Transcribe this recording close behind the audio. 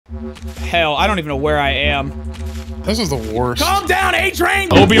Hell, I don't even know where I am. This is the worst. Calm down, A-Train!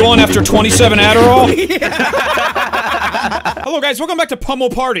 Obi-Wan after 27 Adderall? Hello guys, welcome back to Pummel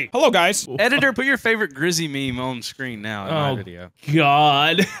Party. Hello guys. Editor, put your favorite Grizzy meme on screen now in my video.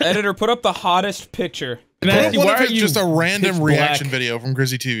 God. Editor, put up the hottest picture. What if it's just a random reaction video from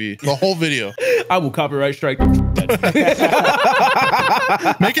Grizzy TV? The whole video. I will copyright strike. Make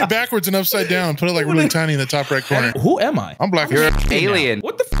it backwards and upside down. Put it like really tiny in the top right corner. Who am I? I'm black. You're an alien.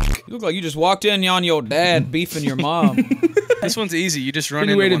 What the f? You look like you just walked in on your dad beefing your mom. This one's easy. You just run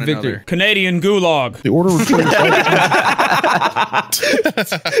into one another. Canadian gulag. The order returns.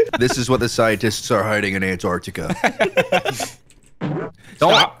 This is what the scientists are hiding in Antarctica.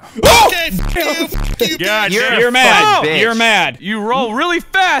 Don't. Okay, you, God, you're mad. bitch. You're mad. You roll really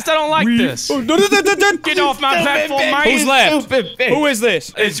fast. I don't like this. Get off my platform, man. Who's left? Who is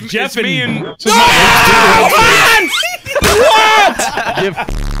this? It's Jeff and me and. What?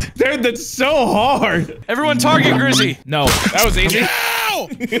 Dude, that's so hard. Everyone target Grizzy. No, that was easy. Ow!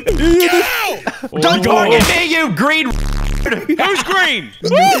 Ow! Don't target me, you green. Who's green?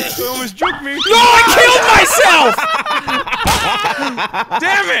 You almost juked me. No, I killed myself!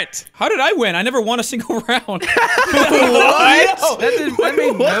 Damn it! How did I win? I never won a single round. What? That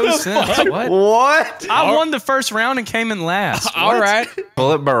made no sense. What? What? I won the first round and came in last. All right.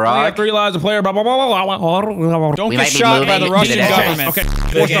 Bullet I Barack. got 3 lives a player. Blah, blah, blah, blah, blah. Don't We get might be shot by the moving Russian to the government. Okay.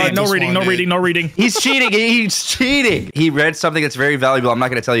 No reading, no reading, no reading. He's cheating. He's cheating. He read something that's very valuable. I'm not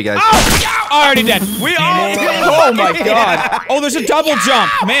going to tell you guys. Already dead. We all did. Oh my god. Oh, there's a double jump.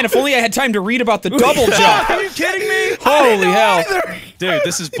 Man, if only I had time to read about the double jump. Are you kidding me? Holy hell. Dude,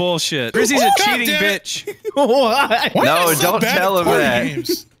 this is bullshit. Grizzy's a cheating bitch. What? Why No, are you so don't bad tell at him party that.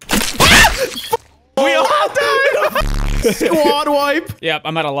 games? We all died. Squad wipe. Yep,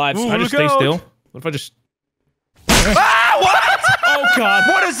 I'm out of lives. I just stay still. What if I just... What? Oh god.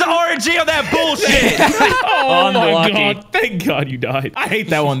 What is the RNG of that bullshit? Oh my Unlucky. god. Thank god you died. I hate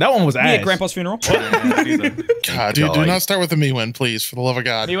that one. That one was Me ass. at Grandpa's funeral. God, dude, do not start with the me win, please, for the love of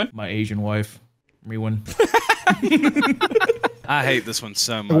God. Me win. My Asian wife. Me win. I hate this one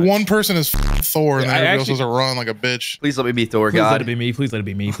so much. One person is Thor, and then I everybody else actually- has to run like a bitch. Please let me be Thor, Please let God. it be me. Please let it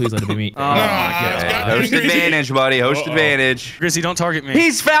be me. Please let it be me. Host advantage, buddy. Host advantage. Grizzy, don't target me.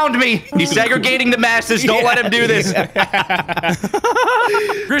 He's found me. He's segregating the masses. Don't let him do this.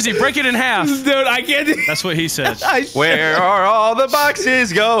 Grizzy, break it in half. Dude, I can't do That's what he said. Where are all the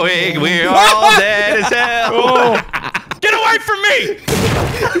boxes going? We're all dead as hell. Get away from me!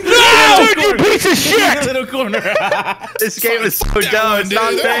 No! Dude, you piece of shit! Little corner. This game is so dumb. It's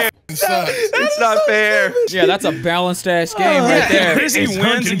not fair. Sucks. It's not fair. Yeah, that's a balanced ass game right there. Grizzy It's wins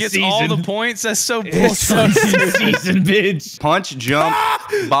hunting and gets all season. the points. That's so It's bullshit. season, bitch. Punch, jump,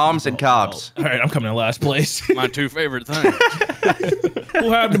 bombs, and cops. All right, I'm coming in last place. My two favorite things.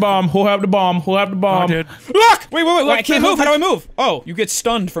 Who have the bomb? Who have the bomb? Who have the bomb? Dude. Look! Wait, I can't move. How do I move? Oh, you get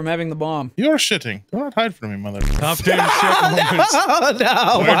stunned from having the bomb. You are shitting. Do not hide from me, mother. Top 10 shit moments. Oh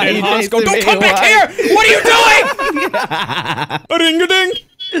no! Where did Hans go? Don't come back here! What are you doing? A ding a ding.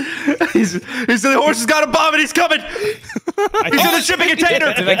 He's the horse has got a bomb and he's coming. He's in the shipping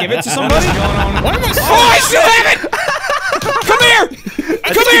container. Did I give it to somebody? Why am I so Oh, I still have it! Come here!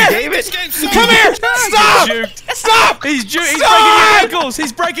 Come here! Gave it. Come here! Stop! Juked. Stop! He's breaking your Stop! ankles.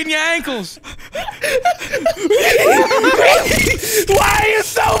 He's breaking your ankles. Why are you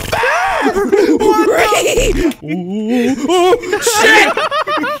so fast? Shit!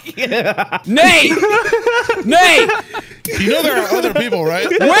 Nate! Nate! You know there are other people, right?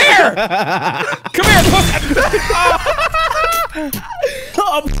 Where? Come here!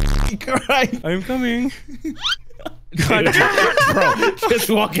 Oh, Christ. I'm coming. God damn it, bro. Just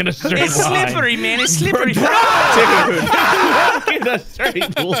walk in a straight line. It's slippery, man. It's slippery. Walk in a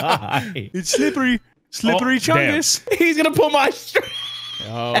straight line. It's slippery. Slippery chungus. Damn. He's gonna pull my string.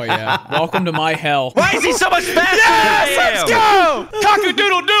 Oh, yeah. Welcome to my hell. Why is he so much faster? Yes, let's go!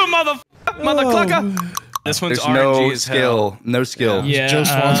 Cock-a-doodle-doo, mother clucker. This one's There's RNG no as skill. hell. No skill. Yeah. Joe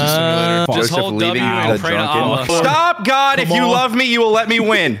Swanson simulator. Just Joseph hold W leaving and the pray to drunken. Allah. Stop, God! If you love me, you will let me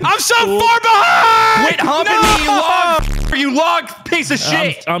win. I'm so far behind! Quit humping me, you log piece of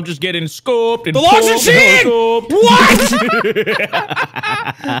shit. I'm just getting scoped and The logs are cheating!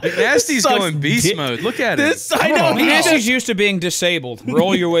 What? Nasty's Sucks going beast dick. mode. Look at it. This I know. Nancy's used to being disabled.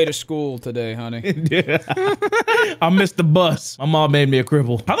 Roll your way to school today, honey. I missed the bus. My mom made me a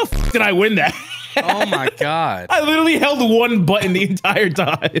cripple. How the f did I win that? Oh my god. I literally held one button the entire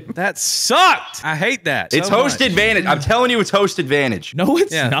time. That sucked. I hate that. It's so host much. advantage. I'm telling you, it's host advantage. No,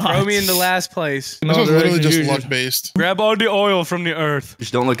 it's Yeah, not. throw me into last place. This was literally just luck based. Grab all the oil from the earth.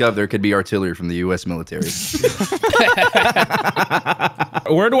 Just don't look up. There could be artillery from the U.S. military.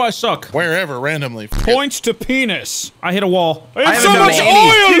 Where do I suck? Wherever, randomly. Points to penis. I hit a wall. I So haven't much found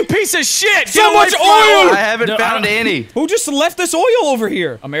any. oil! You piece of shit! So much oil! I haven't found any. Who just left this oil over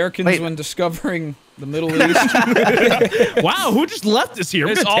here? Americans, Wait. when discovering the Middle East. Wow, who just left this here?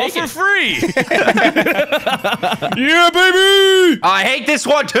 I'm It's gonna all take for it. free. Yeah, baby! I hate this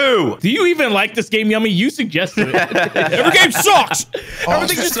one too. Do you even like this game, Yummy? You suggested it. Every game sucks!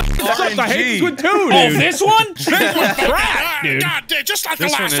 Everything just sucks. I hate this one too, dude. Oh, this one? This one's crap, dude. God, dude, just like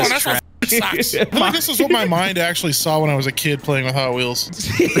This the one last is one. That's what sucks. I feel like this is what my mind actually saw when I was a kid playing with Hot Wheels.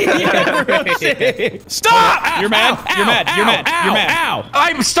 Stop! You're mad? You're mad? You're mad? You're mad? Ow!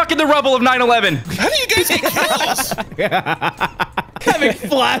 I'm stuck in the rubble of 9/11. How do you guys get kills? Having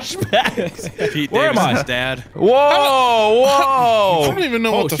flashbacks. Pete Where am I? Davidson's dad. Whoa, I whoa. don't even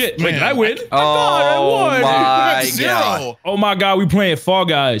know Oh what the shit! man. Wait, did I win? Oh I won. my Zero. god. Oh my god, we playing Fall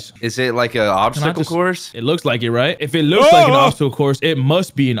Guys. Is it like an obstacle just- course? It looks like it, right? If it looks like an obstacle course, it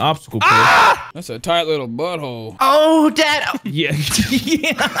must be an obstacle course. That's a tight little butthole. Oh, Dad. Yeah.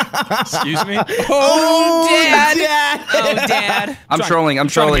 Excuse me? Oh, Dad. Oh, Dad. I'm trolling. I'm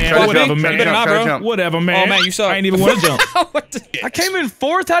trolling. Man, Try to whatever, jump. man. Try to jump. Try to Bro. jump. Whatever, man. Oh, man, you suck. I ain't even want to jump. what the? I came in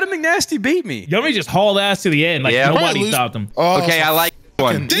fourth. How did McNasty beat me? Yummy just hauled ass to the end like Yeah. nobody Probably lose- stopped him. Oh, Okay, I like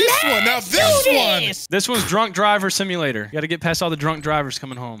one. this one. Now this one. This was Drunk Driver Simulator. You got to get past all the drunk drivers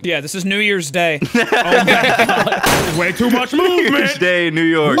coming home. Yeah, this is New Year's Day. Way too much movement. Day in New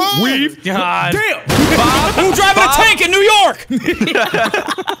York. Weave. God. Damn. Who driving a tank in New York?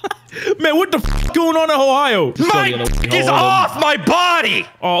 Man, what the f going on in Ohio? My dick is off my body.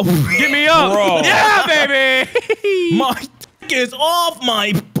 Oh, Get me up. Bro. Yeah, baby. my dick is off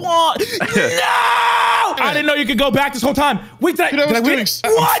my butt. No! I didn't know you could go back this whole time. Wait, did I was win? doing What?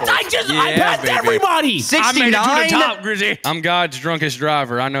 something I Yeah, passed baby. everybody. I made it to 69. the top, Grizzy. I'm God's drunkest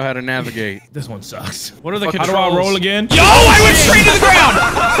driver. I know how to navigate. This one sucks. What are the How controls? do I roll again? Yo, I went straight to the ground.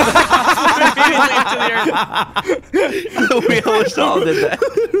 We almost all did that.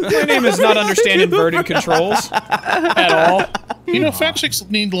 My name is not understand inverted controls at all. You know, fat chicks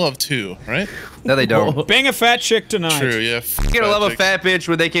need love too, right? No, they don't. Bang a fat chick tonight. True, yeah. You gotta love a fat bitch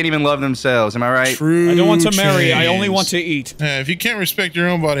when they can't even love themselves. Am I right? True. I don't want to marry. I James. only want to eat. Yeah, if you can't respect your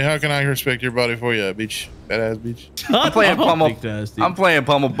own body, how can I respect your body for you, bitch? Badass bitch. I'm playing pummel. think that's the- I'm playing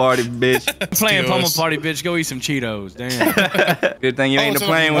pummel party, bitch. Playing do Pummel us. Party, bitch. Go eat some Cheetos. Damn. Good thing you ain't it's a a-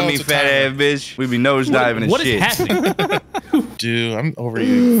 playing with oh, me, it's a fat ass timer. bitch. We be nose diving and What shit. is happening? Dude, I'm over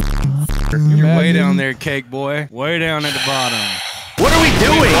you. You're way down there, cake boy. Way down at the bottom. What are we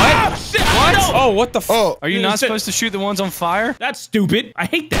doing? What? Shit, what? Oh, what the f? Oh, Are you not supposed to shoot the ones on fire? That's stupid. I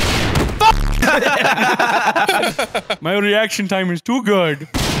hate that. My reaction time is too good.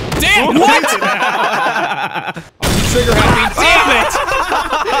 Damn! What? Trigger happy. Damn it!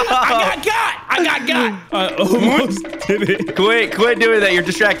 I got got. Almost did it. Quit doing that. You're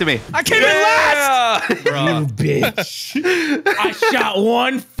distracting me. I came in last. You bitch. I shot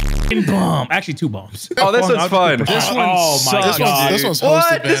one f***ing bomb. Actually, two bombs. Oh, this one's fun. This one Oh my sucks, God. this one's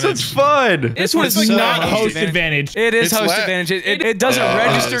host What? This advantage. one's fun. This One's one's not so host advantage. It is It's host lag. advantage. It doesn't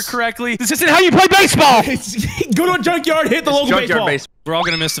register Yes. correctly. This isn't how you play baseball. Go to a junkyard, hit the local Junkyard baseball. base. We're all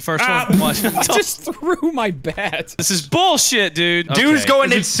gonna miss the first Ah. one. Watch. I just threw my bat. This is bullshit, dude. Dude's Okay.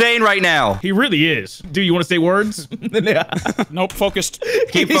 going insane right now. He really is. Do you want to say words? Nope, focused.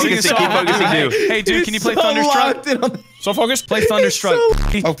 Keep Sing a focusing. song. Keep focusing, Hey, dude. hey, dude, can you play Thunderstruck? So focused. Play Thunderstruck.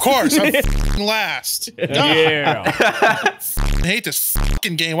 Of course, I'm f***ing last. Yeah. I hate this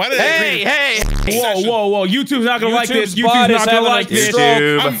fucking game. Why did I Hey, agree? hey. Whoa, whoa, whoa. YouTube's not going to like this. YouTube's bot YouTube's is not going to having like a this.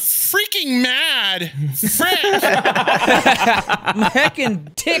 stroke. I'm YouTube. freaking mad. Frick.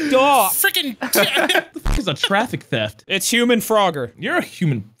 Heckin' ticked off. Freaking. It's a traffic theft. It's human Frogger. You're a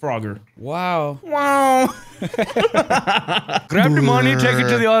human frogger. Wow. Wow. Grab your money, take it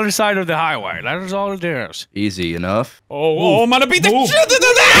to the other side of the highway. That is all it is. Easy enough. Oh, I'm gonna beat the Move. shit out of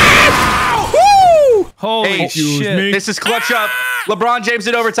that! Woo! Holy Hey, shit. me. This is clutch up. LeBron James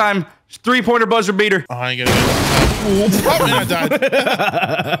in overtime. 3-pointer buzzer beater. Oh, I ain't gonna get it. Oh, man, I died.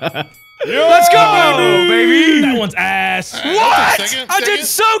 Let's go, baby. That one's ass. What? Second, I did second.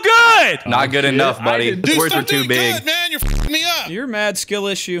 so good. Not good enough, buddy. did- The Dude, words are stop too doing big. good, man. You're f***ing me up. You're mad skill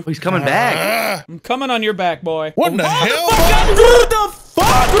issue. He's coming back. I'm coming on your back, boy. What in the hell? What the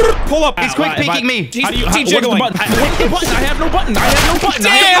fuck? Pull up. He's quick peeking me. He's How do you, pussy what's the jiggling. button? What's the button? I have no button. I have no button.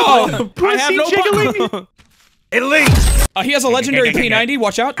 I have no button. Elite. He has a legendary P90.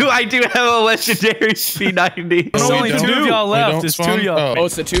 Watch out. I do have a legendary P90. There's we only don't. two of y'all We left. don't There's two spawn? of y'all. Oh,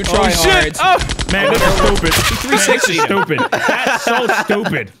 it's the two Oh, tryhards. shit. Oh. Man, this is stupid. 360. Stupid. That's so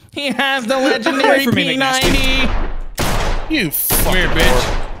stupid. He has the legendary Away from me, P90. You Come here,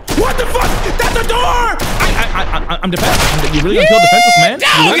 bitch. What the fuck? That's a door! I'm defensive. You really gonna kill defenseless, man?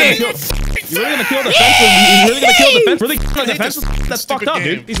 You really gonna kill defensive? You really gonna kill defensive? Really kill defensive? That's fucked up,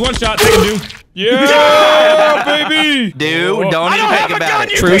 dude. He's one shot. Take him, dude. Yeah, baby. Dude, don't even think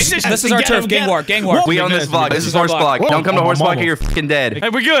about it. Truce. This is our turf. Gang war. Gang war. We on this vlog. This is horse vlog. Don't come to horse vlog or you're fucking dead. Hey,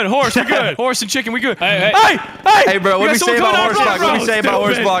 we good. Horse, we good. Horse and chicken, we good. Hey. Hey, bro, what do we say about horse vlog? What do we say about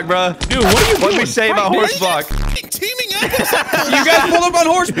horse vlog, bro? Dude, what are you doing? What do we say about horse vlog? teaming up. You guys pulled up on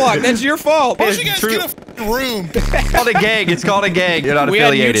horse block. That's your fault. Why don't you guys get a f***ing room? It's called a gang. It's called a gang. You're not We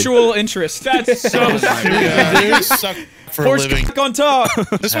affiliated. had mutual interest. That's so stupid. Yeah, you guys suck for Horse a living. on top.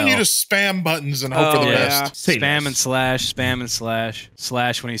 This one you just spam buttons and hope for the yeah. best. Spam and slash, spam and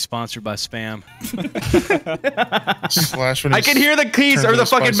slash when he's sponsored by spam. Slash when I can hear the keys turns or the into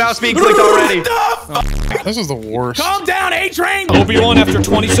fucking spices. mouse being clicked already. This is the worst. Calm down, A-Train. Obi-Wan after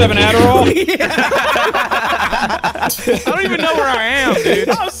 27 Adderall. I don't even know where I am, dude.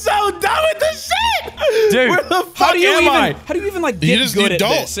 I'm so done with this shit. Dude, Where the fuck How do you am even? I? How do you even like You get just- good you at don't.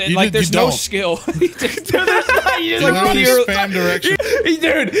 this? And You like, just- there's you no don't. skill. Literally spam direction.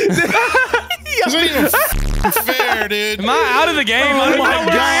 Dude. This ain't even fair, dude. am I out of the game? I don't even know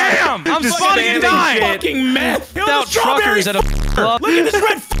where I am. I'm Just spawning and spamming dying. shit. Fucking meth. Without truckers at a club. Look at this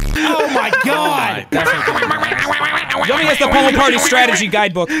red. Oh my god. Yummy has the Pummel Party strategy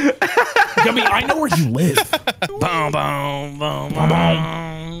guidebook. Yummy, I know where you live. Boom, boom, boom, boom.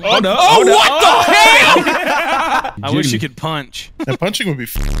 Oh no. Oh, what the hell? I wish you could punch. That punching would be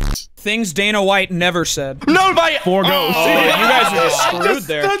f***ed. Things Dana White never said. No, my. Four goes. You guys are just screwed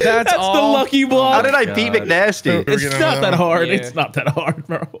there. That's the lucky block. How did I beat McNasty? We're It's getting not that hard. Yeah. It's not that hard,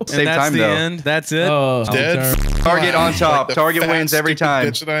 bro. Same And that's time the though. end. That's it. Oh, Dead. Target on top. The Target fat, wins every stupid time.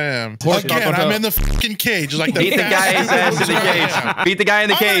 Bitch that I am. Horse Again, knock on I'm top. in the fucking cage. Like the Beat the guy's ass in the cage. Beat the guy in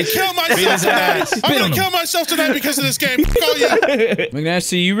the I'm gonna cage. kill myself tonight. I'm gonna kill myself tonight because of this game. Call you.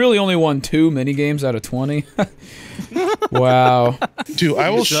 McNasty, you really only won 2 mini games out of 20. Wow. Dude, I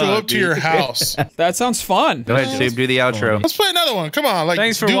will show up to your house. That sounds fun. Go ahead, Steve. Do the outro. Let's play another one. Come on. Like,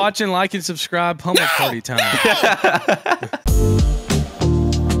 Thanks for do- watching, like, and subscribe. Pummel Party time.